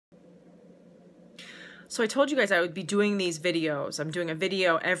So I told you guys I would be doing these videos. I'm doing a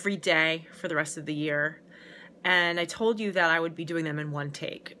video every day for the rest of the year. And I told you that I would be doing them in one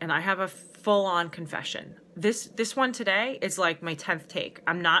take. And I have a full-on confession. This one today is like my 10th take.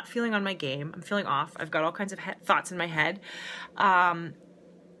 I'm not feeling on my game. I'm feeling off. I've got all kinds of thoughts in my head. And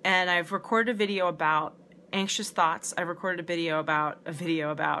I've recorded a video about anxious thoughts. I've recorded a video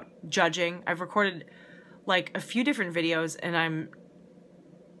about judging. I've recorded like a few different videos, and I'm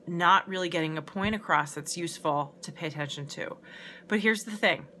not really getting a point across that's useful to pay attention to. But here's the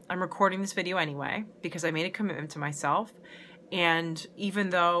thing. I'm recording this video anyway because I made a commitment to myself. And even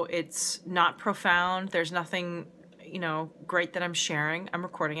though it's not profound, there's nothing, you know, great that I'm sharing, I'm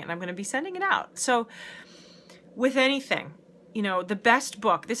recording it and I'm going to be sending it out. So with anything, you know, the best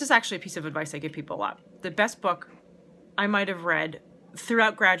book, this is actually a piece of advice I give people a lot. The best book I might have read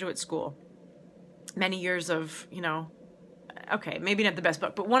throughout graduate school, many years of, you know, okay, maybe not the best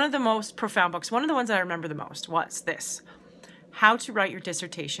book, but one of the most profound books, one of the ones that I remember the most was this: How to Write Your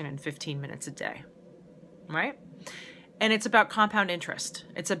Dissertation in 15 Minutes a Day, right? And it's about compound interest.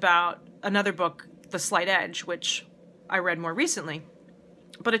 It's about another book, The Slight Edge, which I read more recently,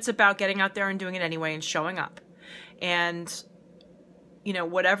 but it's about getting out there and doing it anyway and showing up. And, you know,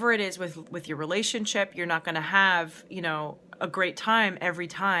 whatever it is with your relationship, you're not going to have, you know, a great time every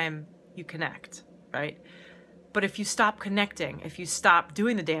time you connect, right? But if you stop connecting, if you stop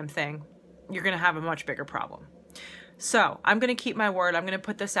doing the damn thing, you're going to have a much bigger problem. So I'm going to keep my word. I'm going to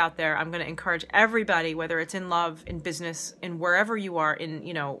put this out there. I'm going to encourage everybody, whether it's in love, in business, in wherever you are, in,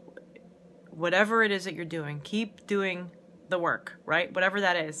 you know, whatever it is that you're doing, keep doing the work, right? Whatever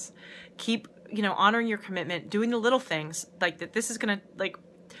that is. Keep, you know, honoring your commitment, doing the little things like that. This is going to, like,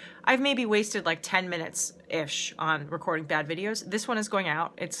 I've maybe wasted like 10 minutes-ish on recording bad videos. This one is going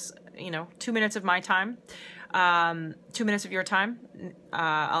out. It's, you know, 2 minutes of my time. 2 minutes of your time.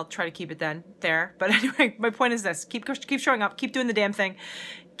 I'll try to keep it then there. But anyway, my point is this: keep showing up, keep doing the damn thing,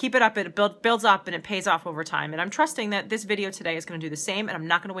 keep it up. It builds up and it pays off over time. And I'm trusting that this video today is going to do the same. And I'm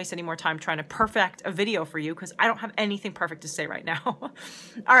not going to waste any more time trying to perfect a video for you because I don't have anything perfect to say right now.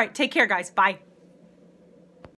 All right, take care, guys. Bye.